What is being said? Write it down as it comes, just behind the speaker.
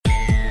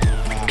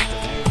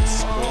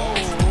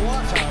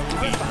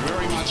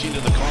much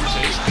into the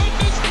contest.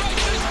 Goodness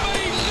gracious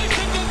me,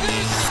 listen to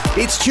this!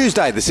 It's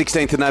Tuesday, the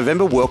 16th of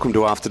November. Welcome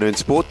to Afternoon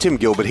Sport. Tim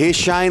Gilbert here.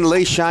 Shane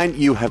Lee. Shane,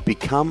 you have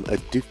become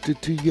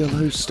addicted to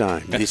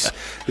Yellowstone.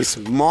 This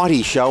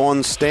mighty show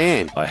on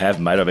Stan. I have,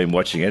 mate. I've been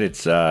watching it.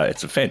 It's a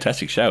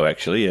fantastic show,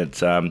 actually.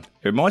 It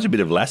reminds me a bit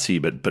of Lassie,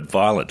 but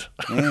violent.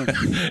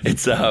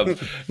 It's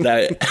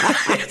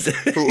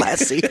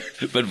Lassie,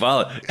 but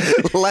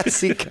violent.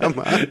 Lassie, come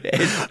on.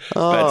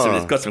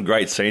 It's got some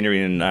great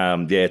scenery,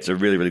 and it's a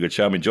really, really good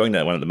show. I'm enjoying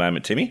that one at the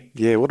moment, Timmy.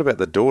 Yeah. What about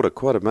the daughter?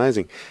 Quite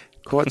amazing.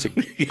 Quite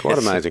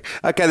amazing.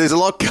 Okay, there's a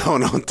lot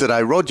going on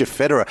today. Roger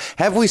Federer.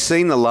 Have we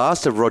seen the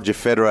last of Roger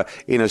Federer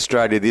in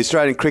Australia? The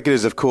Australian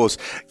cricketers, of course,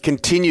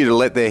 continue to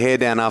let their hair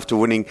down after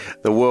winning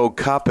the World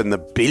Cup, and the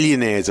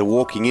billionaires are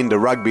walking into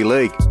rugby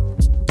league.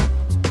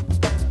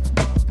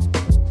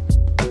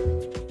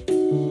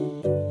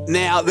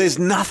 Now, there's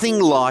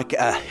nothing like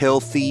a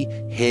healthy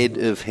head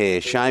of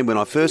hair. Shane, when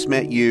I first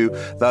met you,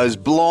 those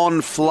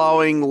blonde,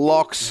 flowing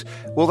locks,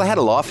 well, they had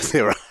a life of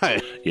their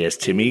own. Yes,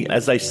 Timmy.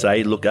 As they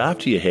say, look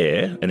after your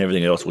hair and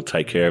everything else will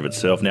take care of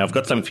itself. Now, I've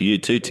got something for you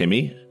too,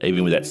 Timmy,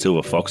 even with that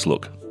silver fox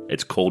look.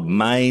 It's called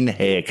Mane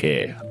Hair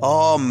Care.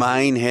 Oh,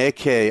 Mane Hair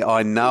Care.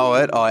 I know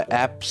it. I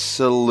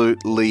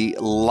absolutely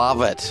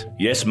love it.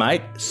 Yes,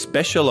 mate.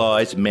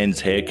 Specialised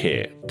men's hair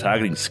care,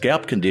 targeting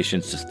scalp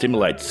conditions to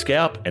stimulate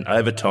scalp and,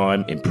 over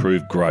time,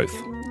 improve growth.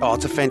 Oh,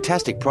 it's a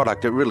fantastic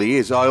product. It really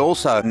is. I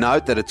also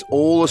note that it's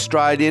all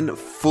Australian,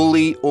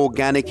 fully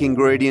organic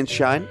ingredients,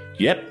 Shane.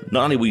 Yep.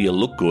 Not only will you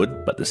look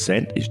good, but the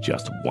scent is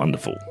just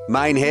wonderful.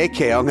 Mane Hair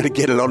Care. I'm going to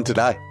get it on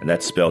today. And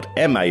that's spelled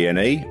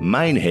M-A-N-E,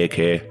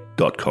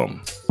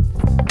 manehaircare.com.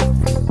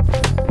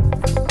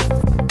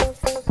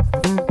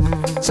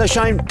 So,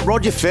 Shane,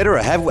 Roger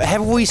Federer,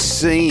 have we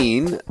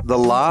seen the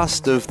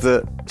last of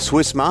the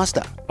Swiss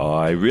master?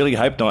 I really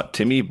hope not,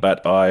 Timmy,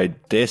 but I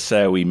dare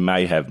say we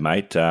may have,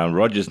 mate.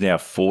 Roger's now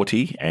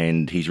 40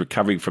 and he's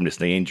recovering from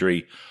this knee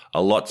injury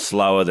a lot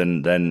slower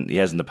than he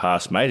has in the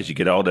past, mate. As you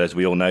get older, as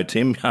we all know,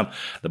 Tim,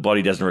 the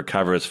body doesn't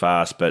recover as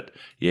fast. But,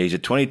 yeah, he's a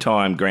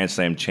 20-time Grand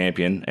Slam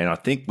champion, and I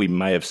think we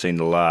may have seen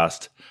the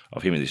last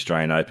of him at the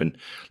Australian Open.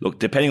 Look,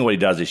 depending on what he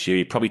does this year,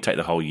 he'd probably take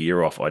the whole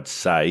year off, I'd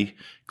say,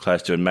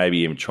 close to, and maybe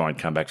even try and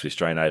come back to the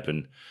Australian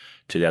Open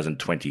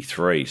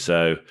 2023.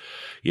 So,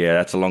 yeah,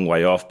 that's a long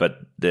way off.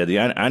 But the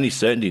only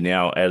certainty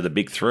now out of the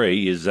big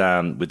three is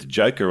with the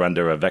Joker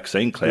under a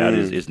vaccine cloud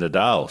is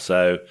Nadal.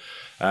 So,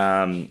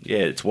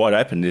 it's wide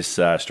open, this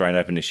Australian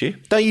Open this year.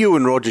 Don't you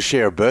and Roger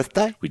share a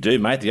birthday? We do,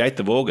 mate, the 8th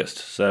of August.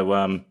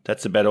 So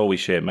that's about all we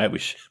share, mate.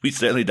 We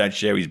certainly don't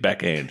share his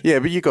backhand. Yeah,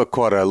 but you got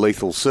quite a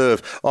lethal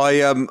serve.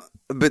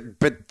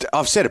 But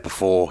I've said it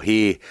before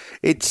here.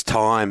 It's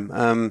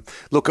time.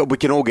 Look, we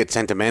can all get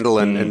sentimental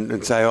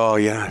and say, oh,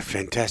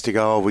 fantastic.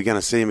 Oh, we're going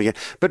to see him again.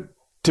 But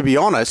to be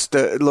honest,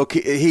 look,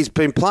 he's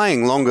been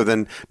playing longer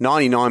than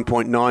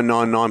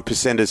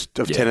 99.999%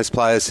 of tennis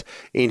players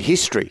in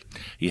history.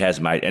 He has,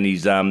 mate. And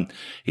he's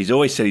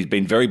always said he's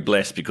been very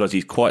blessed because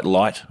he's quite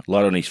light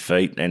on his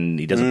feet, and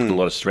he doesn't put a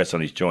lot of stress on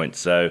his joints.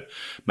 So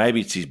maybe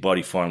it's his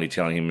body finally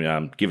telling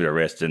him, give it a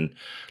rest. And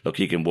look,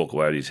 he can walk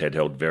away with his head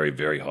held very,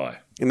 very high.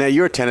 Now,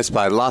 you're a tennis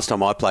player. Last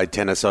time I played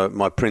tennis,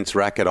 my Prince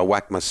racket, I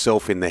whacked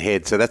myself in the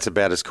head. So that's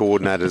about as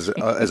coordinated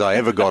as I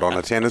ever got on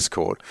a tennis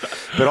court.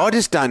 But I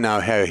just don't know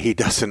how he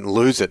doesn't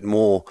lose it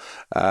more.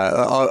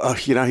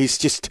 He's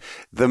just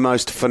the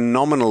most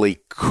phenomenally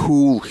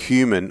cool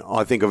human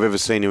I think I've ever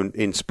seen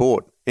in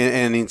sport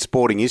and in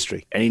sporting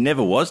history. And he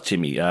never was,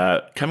 Timmy.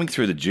 Coming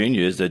through the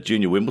juniors, the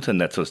junior Wimbledon,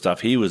 that sort of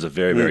stuff, he was a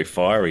very, very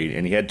fiery,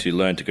 and he had to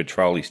learn to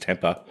control his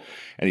temper.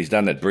 And he's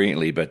done that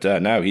brilliantly. But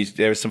there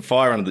is some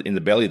fire in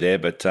the belly there,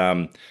 but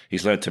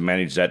he's learned to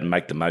manage that and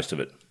make the most of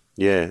it.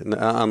 Yeah,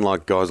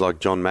 unlike guys like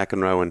John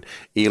McEnroe and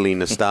Ely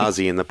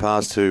Nastase in the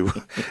past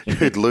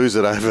who'd lose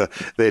it over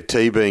their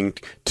tea being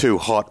too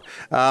hot.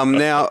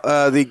 Now,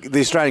 the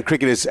Australian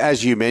cricketers,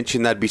 as you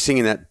mentioned, they'd be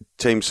singing that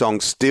team song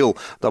still.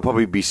 They'll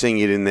probably be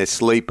singing it in their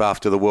sleep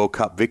after the World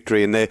Cup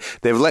victory, and they've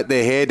let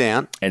their hair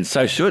down. And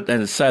so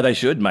they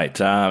should,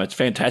 mate. It's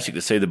fantastic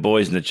to see the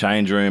boys in the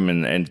change room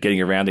and getting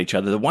around each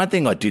other. The one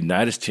thing I did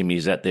notice, Timmy,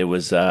 is that there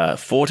was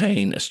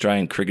 14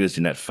 Australian cricketers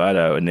in that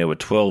photo, and there were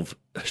 12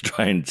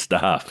 Australian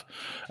staff.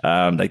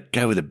 They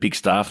go with a big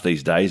staff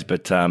these days,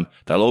 but they'll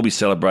all be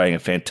celebrating a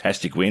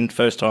fantastic win.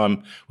 First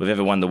time we've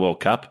ever won the World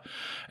Cup.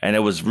 And it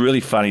was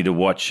really funny to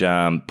watch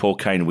Paul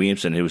Kane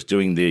Williamson, who was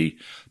doing the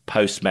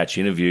post-match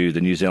interview,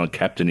 the New Zealand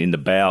captain, in the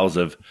bowels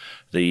of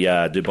the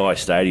Dubai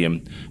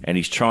Stadium, and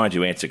he's trying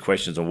to answer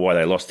questions on why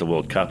they lost the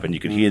World Cup, and you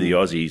could hear the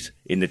Aussies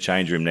in the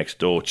change room next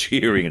door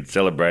cheering and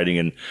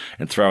celebrating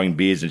and throwing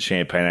beers and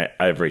champagne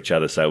over each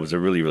other. So it was a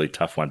really, really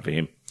tough one for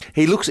him.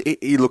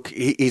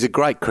 He's a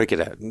great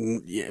cricketer,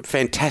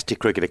 fantastic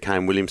cricketer,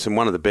 Kane Williamson,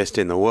 one of the best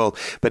in the world,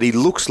 but he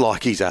looks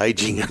like he's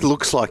ageing. It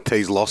looks like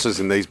these losses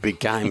in these big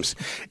games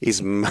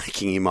is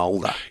making him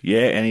older.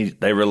 Yeah, and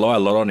they rely a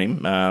lot on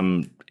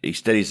him. he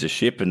steadies the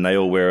ship, and they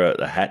all wear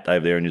a hat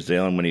over there in New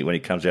Zealand when he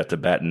comes out to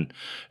bat, and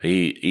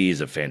he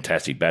is a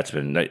fantastic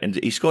batsman. And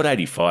he scored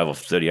 85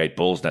 off 38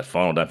 balls in that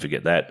final, don't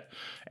forget that.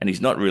 And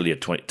he's not really a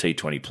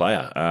T20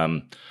 player.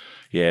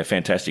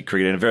 Fantastic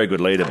cricket and a very good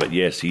leader, but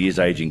yes, he is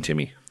ageing,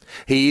 Timmy.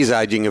 He is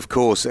ageing, of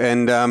course.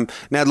 And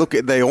now, look,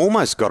 they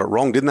almost got it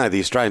wrong, didn't they, the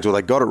Australians? Well,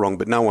 they got it wrong,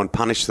 but no one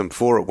punished them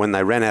for it when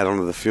they ran out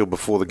onto the field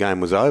before the game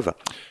was over.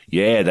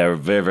 Yeah, they were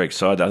very, very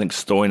excited. I think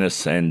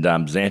Stoinis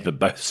and Zampa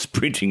both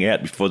sprinting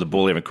out before the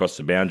ball even crossed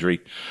the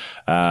boundary.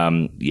 I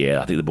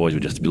think the boys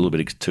were just a little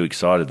bit too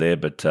excited there,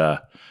 but...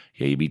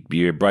 you'd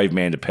be a brave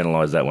man to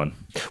penalise that one.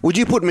 Would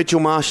you put Mitchell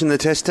Marsh in the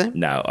Test team?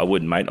 No, I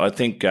wouldn't, mate. I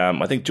think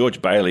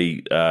George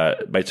Bailey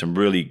made some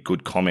really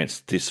good comments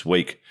this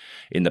week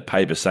in the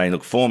paper saying,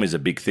 look, form is a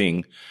big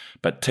thing,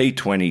 but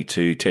T20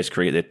 to Test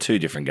cricket, they're two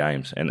different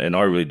games. And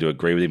I really do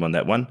agree with him on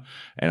that one.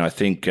 And I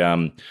think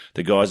the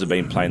guys have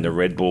been playing the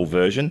red ball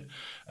version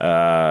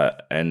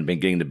and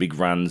been getting the big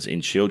runs in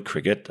Shield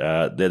cricket.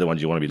 They're the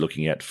ones you want to be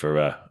looking at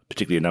for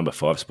particularly a number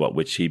 5 spot,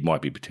 which he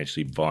might be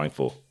potentially vying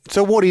for.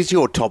 So what is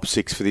your top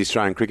 6 for the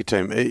Australian cricket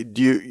team?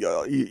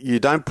 You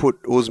don't put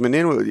Usman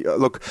in?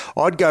 Look,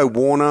 I'd go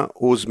Warner,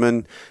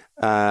 Usman,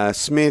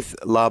 Smith,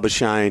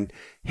 Labuschagne,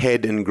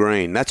 Head and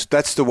Green.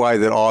 That's the way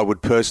that I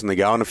would personally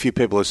go. And a few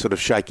people are sort of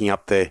shaking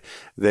up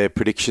their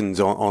predictions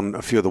on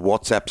a few of the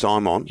WhatsApps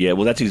I'm on. Yeah,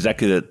 well, that's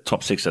exactly the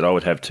top 6 that I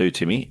would have too,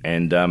 Timmy.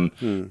 And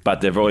but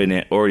they've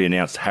already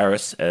announced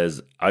Harris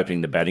as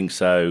opening the batting,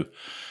 so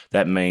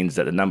that means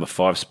that the number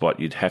 5 spot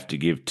you'd have to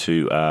give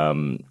to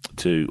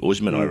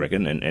Usman, I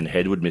reckon, and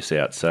Head would miss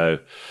out. So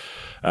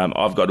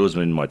I've got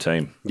Usman in my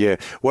team. Yeah.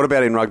 What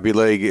about in rugby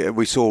league?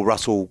 We saw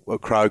Russell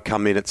Crowe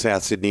come in at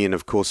South Sydney and,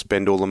 of course,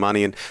 spend all the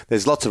money. And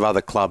there's lots of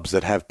other clubs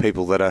that have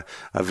people that are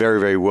very,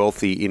 very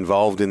wealthy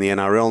involved in the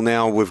NRL.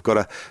 Now we've got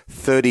a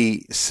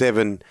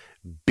 $37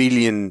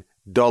 billion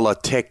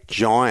tech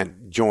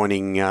giant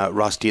joining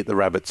Rusty at the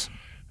Rabbits.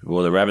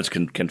 Well, the Rabbits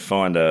can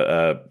find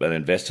an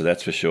investor,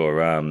 that's for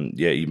sure.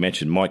 You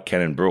mentioned Mike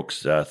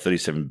Cannon-Brooks,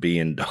 $37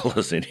 billion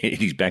in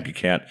his bank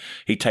account.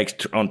 He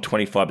takes on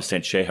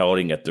 25%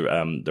 shareholding at the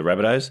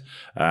Rabbitohs.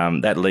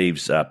 That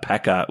leaves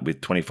Packer with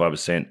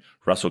 25%,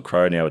 Russell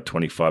Crowe now at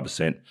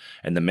 25%,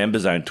 and the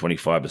members own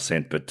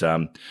 25%.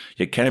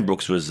 But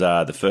Cannon-Brooks was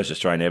the first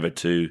Australian ever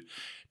to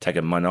take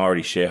a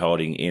minority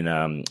shareholding in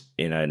an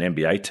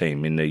NBA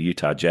team in the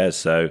Utah Jazz.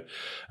 So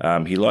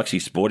he likes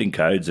his sporting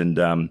codes, and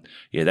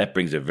that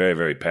brings a very,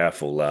 very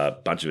powerful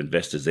bunch of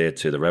investors there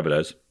to the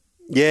Rabbitohs.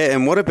 Yeah,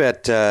 and what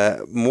about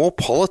more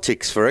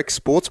politics for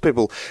ex-sports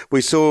people?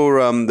 We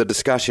saw the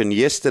discussion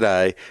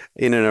yesterday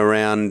in and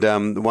around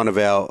one of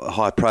our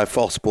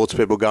high-profile sports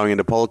people going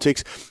into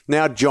politics.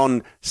 Now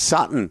John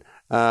Sutton,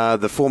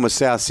 the former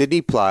South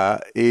Sydney player,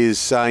 is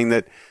saying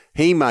that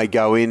he may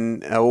go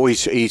in, or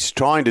he's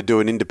trying to do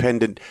an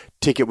independent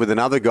ticket with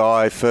another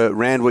guy for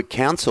Randwick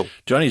Council.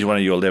 Johnny's one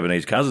of your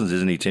Lebanese cousins,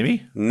 isn't he,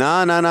 Timmy?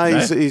 No.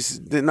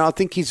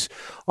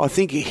 I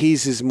think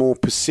his is more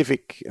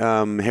Pacific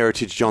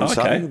heritage, John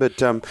Sutton. But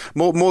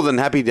more than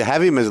happy to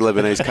have him as a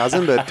Lebanese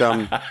cousin. But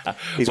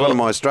he's one of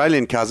my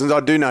Australian cousins. I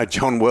do know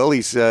John well.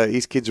 His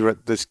kids are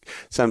at the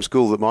same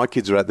school that my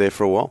kids are at there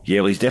for a while. Yeah,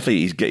 well, he's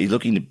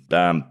looking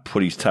to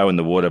put his toe in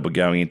the water by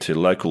going into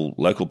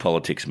local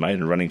politics, mate,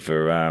 and running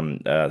for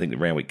I think the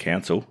Randwick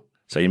Council.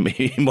 So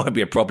he might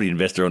be a property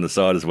investor on the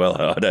side as well.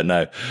 I don't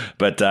know,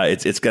 but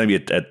it's going to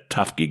be a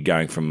tough gig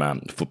going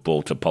from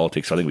football to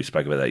politics. I think we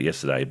spoke about that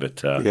yesterday,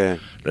 but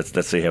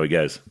let's see how he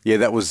goes. Yeah,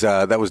 that was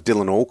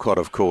Dylan Alcott,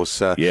 of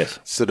course. Yes,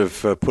 sort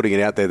of putting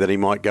it out there that he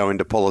might go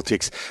into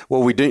politics.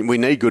 Well, we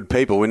need good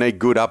people. We need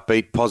good,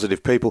 upbeat,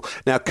 positive people.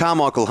 Now,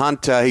 Carmichael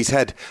Hunt, he's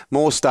had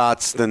more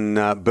starts than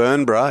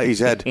Burnborough. He's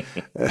had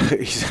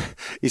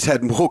he's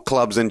had more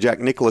clubs than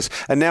Jack Nicklaus,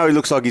 and now he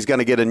looks like he's going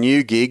to get a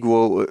new gig.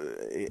 Well,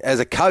 as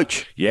a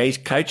coach. Yeah, he's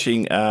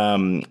coaching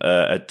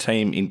a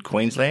team in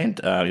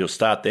Queensland. He'll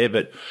start there,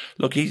 but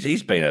look,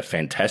 he's been a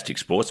fantastic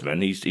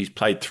sportsman. He's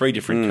played 3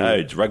 different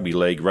codes: rugby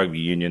league, rugby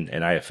union,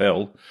 and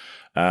AFL.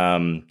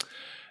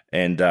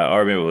 And I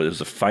remember it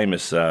was a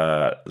famous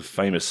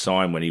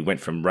sign when he went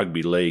from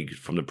rugby league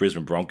from the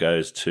Brisbane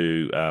Broncos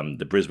to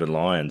the Brisbane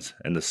Lions,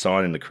 and the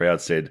sign in the crowd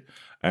said,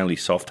 "Only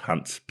soft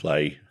hunts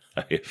play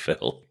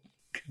AFL."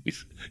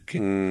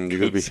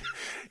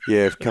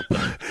 There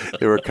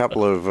were a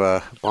couple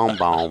of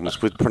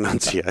bombs with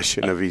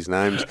pronunciation of his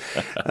name.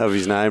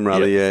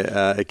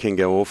 It can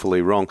go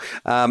awfully wrong.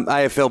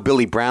 AFL,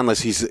 Billy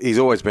Brownless, he's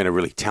always been a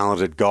really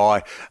talented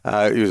guy.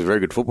 He was a very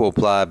good football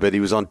player, but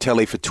he was on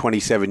telly for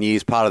 27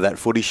 years, part of that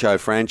Footy Show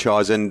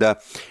franchise, and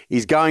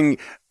he's going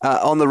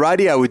on the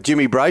radio with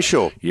Jimmy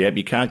Brayshaw. Yeah,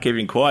 you can't keep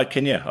him quiet,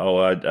 can you?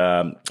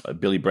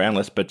 Billy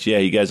Brownless. But yeah,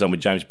 he goes on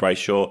with James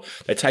Brayshaw.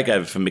 They take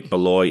over from Mick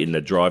Malloy in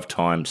the drive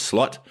time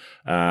slot,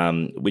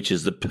 which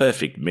is the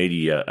perfect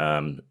media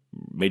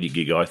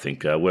gig, I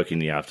think. Working in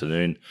the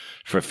afternoon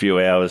for a few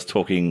hours,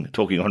 talking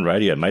on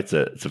radio, mate.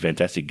 It's a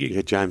fantastic gig.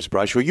 Yeah, James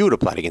Brayshaw. You would have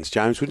played against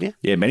James, wouldn't you?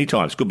 Yeah, many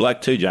times. Good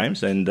bloke too,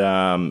 James, and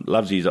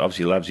loves his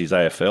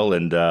AFL,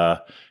 and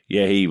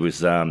he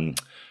was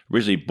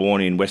originally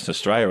born in Western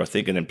Australia, I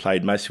think, and then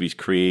played most of his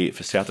career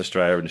for South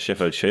Australia in the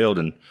Sheffield Shield,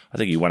 and I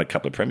think he won a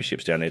couple of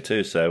premierships down there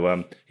too.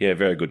 So,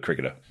 very good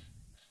cricketer.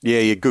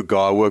 Yeah, good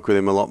guy. I work with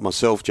him a lot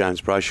myself,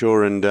 James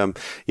Brayshaw.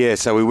 And,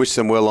 so we wish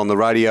them well on the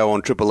radio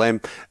on Triple M.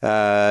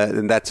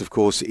 And that's, of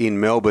course, in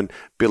Melbourne.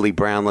 Billy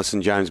Brownless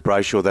and James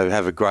Brayshaw, they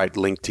have a great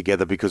link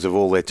together because of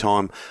all their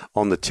time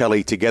on the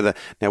telly together.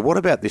 Now, what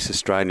about this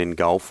Australian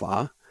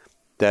golfer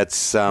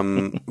that's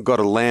got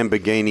a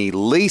Lamborghini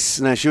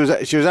lease? Now, she was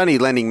only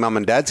lending mum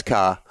and dad's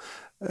car.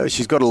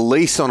 She's got a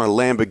lease on a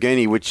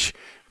Lamborghini, which...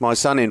 my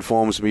son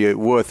informs me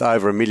worth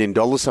over $1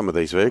 million, some of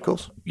these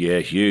vehicles. Yeah,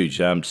 huge.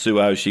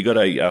 Suo, she got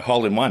a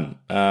hole-in-one.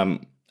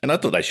 And I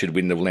thought they should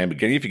win the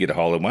Lamborghini if you get a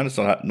hole-in-one. It's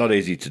not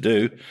easy to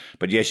do.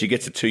 But, yeah, she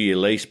gets a 2-year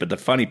lease. But the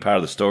funny part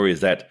of the story is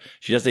that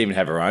she doesn't even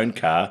have her own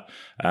car,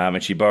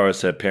 and she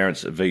borrows her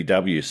parents'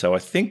 VW. So I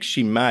think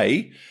she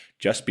may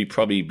just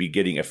probably be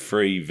getting a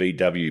free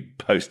VW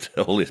post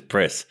all this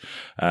press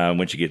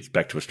when she gets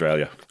back to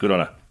Australia. Good on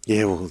her.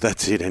 Yeah, well,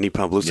 that's it. Any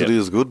publicity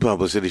is good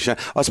publicity.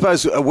 I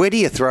suppose, where do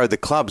you throw the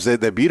clubs?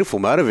 They're beautiful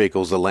motor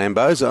vehicles, the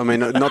Lambos. I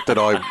mean, not that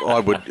I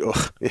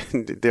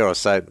would, dare I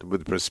say it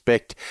with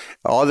respect,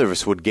 either of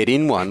us would get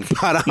in one.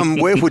 But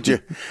where would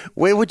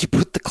you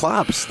put the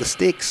clubs, the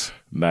sticks?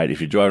 Mate,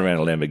 if you're driving around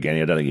a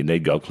Lamborghini, I don't think you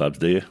need golf clubs,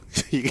 do you?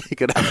 you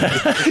could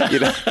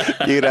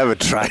have a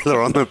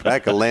trailer on the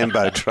back, a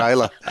Lambo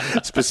trailer,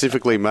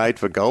 specifically made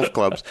for golf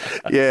clubs.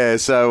 Yeah,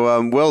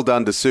 so well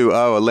done to Sue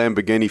O, a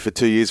Lamborghini for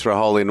 2 years for a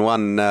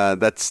hole-in-one.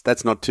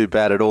 That's not too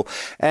bad at all.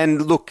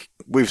 And look,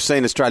 we've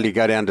seen Australia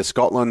go down to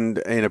Scotland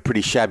in a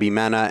pretty shabby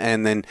manner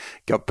and then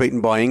got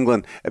beaten by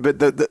England. But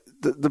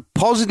the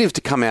positive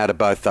to come out of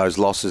both those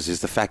losses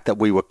is the fact that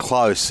we were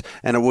close,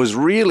 and it was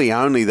really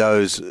only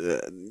those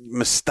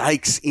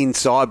mistakes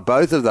inside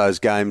both of those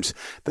games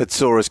that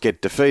saw us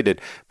get defeated.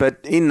 But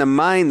in the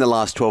main, the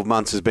last 12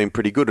 months has been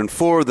pretty good, and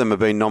 4 of them have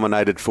been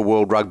nominated for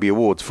World Rugby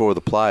Awards, 4 of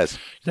the players.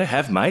 They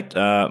have, mate.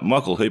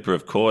 Michael Hooper,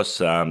 of course,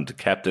 the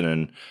captain,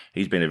 and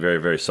he's been a very,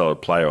 very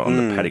solid player on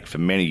the paddock for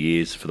many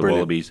years for the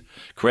Wallabies.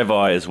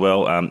 Krevai as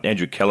well,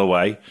 Andrew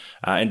Kellaway,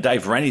 and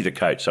Dave Rennie, the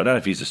coach. So I don't know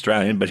if he's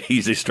Australian, but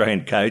he's the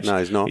Australian coach. No,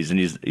 he's not. He's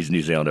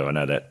New Zealander, I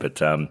know that. But,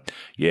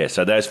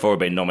 so those 4 have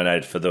been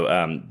nominated for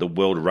the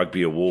World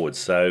Rugby Awards.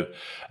 So,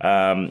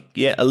 a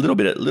little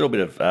bit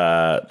of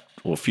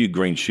a few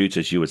green shoots,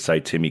 as you would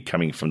say, Timmy,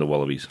 coming from the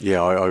Wallabies.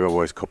 Yeah, I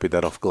always copied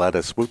that off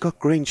Gladys. We've got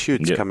green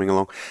shoots coming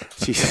along.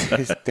 She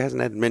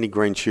hasn't had many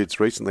green shoots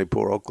recently,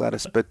 poor old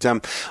Gladys. But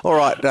all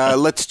right,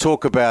 let's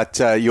talk about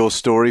your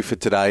story for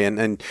today.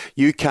 And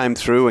you came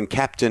through and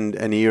captained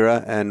an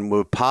era and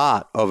were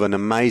part of an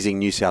amazing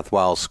New South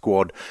Wales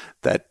squad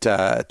that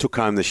took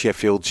home the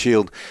Sheffield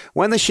Shield.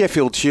 When the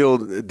Sheffield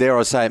Shield, dare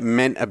I say, it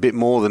meant a bit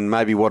more than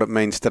maybe what it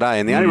means today.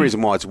 And the only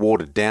reason why it's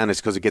watered down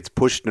is because it gets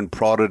pushed and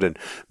prodded and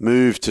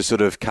moved to sort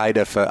of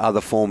cater for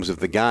other forms of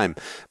the game.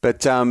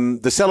 But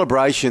the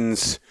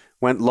celebrations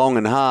went long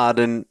and hard,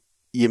 and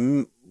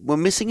you were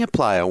missing a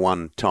player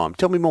one time.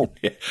 Tell me more.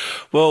 Yeah.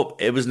 Well,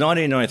 it was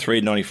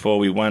 1993-94.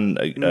 We won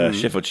a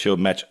Sheffield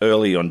Shield match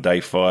early on day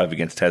 5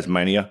 against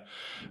Tasmania.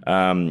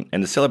 And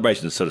the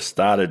celebrations sort of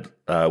started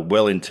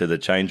well into the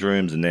change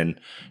rooms and then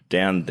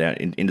down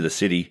into the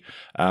city.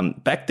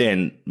 Back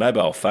then,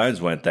 mobile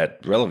phones weren't that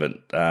relevant.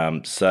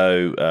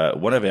 So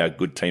one of our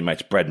good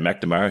teammates, Brad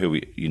McNamara, who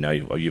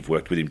you've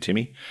worked with him,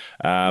 Timmy.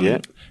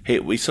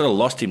 We sort of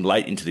lost him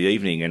late into the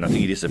evening, and I think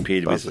he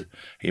disappeared.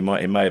 He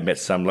may have met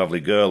some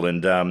lovely girl,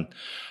 and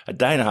a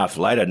day and a half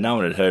later, no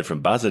one had heard from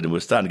Buzzard, and we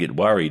were starting to get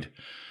worried.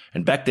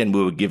 And back then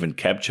we were given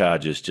cab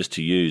charges just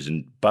to use,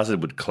 and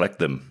Buzzard would collect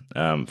them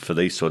for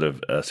these sort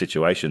of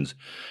situations.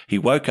 He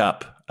woke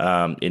up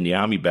in the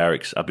army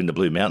barracks up in the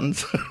Blue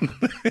Mountains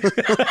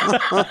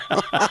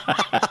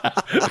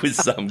with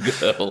some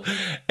girl.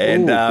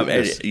 And,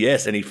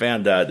 and he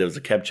found there was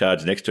a cab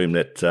charge next to him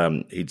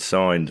that he'd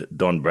signed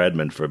Don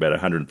Bradman for about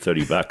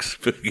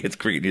 $130 against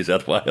Cricket New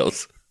South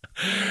Wales.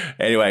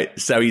 Anyway,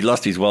 so he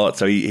lost his wallet,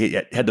 so he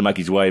had to make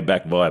his way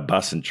back via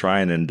bus and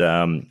train, and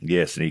and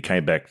he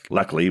came back.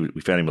 Luckily,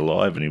 we found him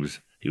alive, and he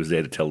was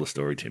there to tell the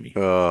story, Timmy.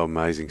 Oh,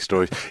 amazing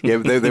stories. Yeah,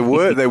 there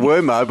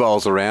were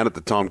mobiles around at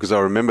the time, because I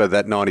remember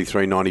that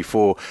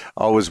 93-94,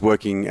 I was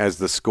working as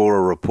the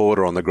scorer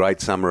reporter on the Great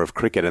Summer of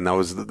Cricket, and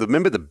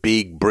remember the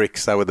big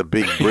bricks? They were the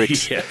big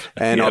bricks.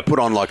 I put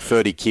on like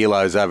 30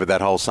 kilos over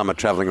that whole summer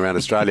travelling around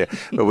Australia.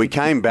 But we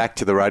came back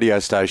to the radio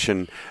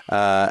station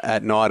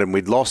at night, and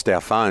we'd lost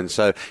our phones.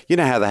 So you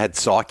know how they had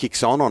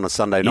psychics on a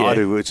Sunday night?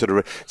 Who would sort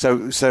of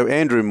so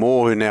Andrew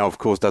Moore, who now of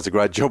course does a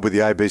great job with the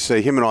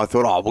ABC, him and I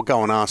thought, we'll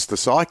go and ask the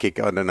psychic.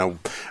 I don't know.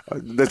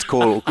 Let's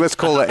call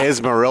her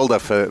Esmeralda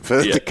for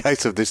the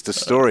case of this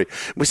story.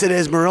 We said,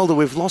 Esmeralda,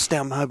 we've lost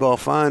our mobile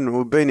phone.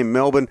 We've been in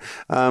Melbourne.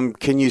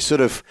 Can you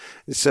sort of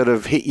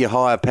hit your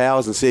higher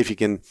powers and see if you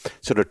can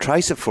sort of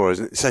trace it for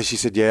us? So she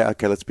said, yeah,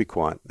 okay, let's be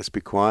quiet.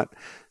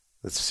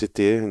 Let's sit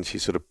there. And she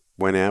sort of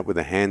went out with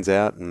her hands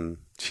out, and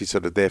she's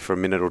sort of there for a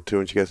minute or two,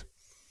 and she goes,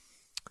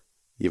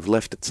 you've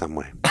left it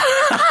somewhere.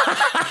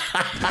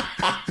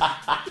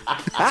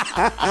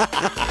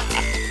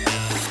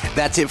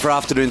 That's it for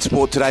Afternoon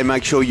Sport today.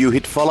 Make sure you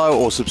hit follow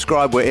or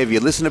subscribe wherever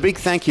you listen. A big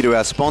thank you to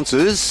our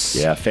sponsors.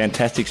 Yeah,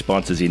 fantastic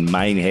sponsors in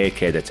Maine Hair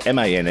Care. That's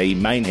MANE,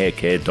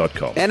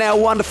 mainhaircare.com. And our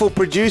wonderful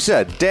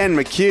producer, Dan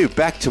McHugh.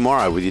 Back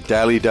tomorrow with your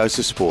daily dose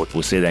of sport.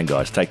 We'll see you then,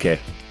 guys. Take care.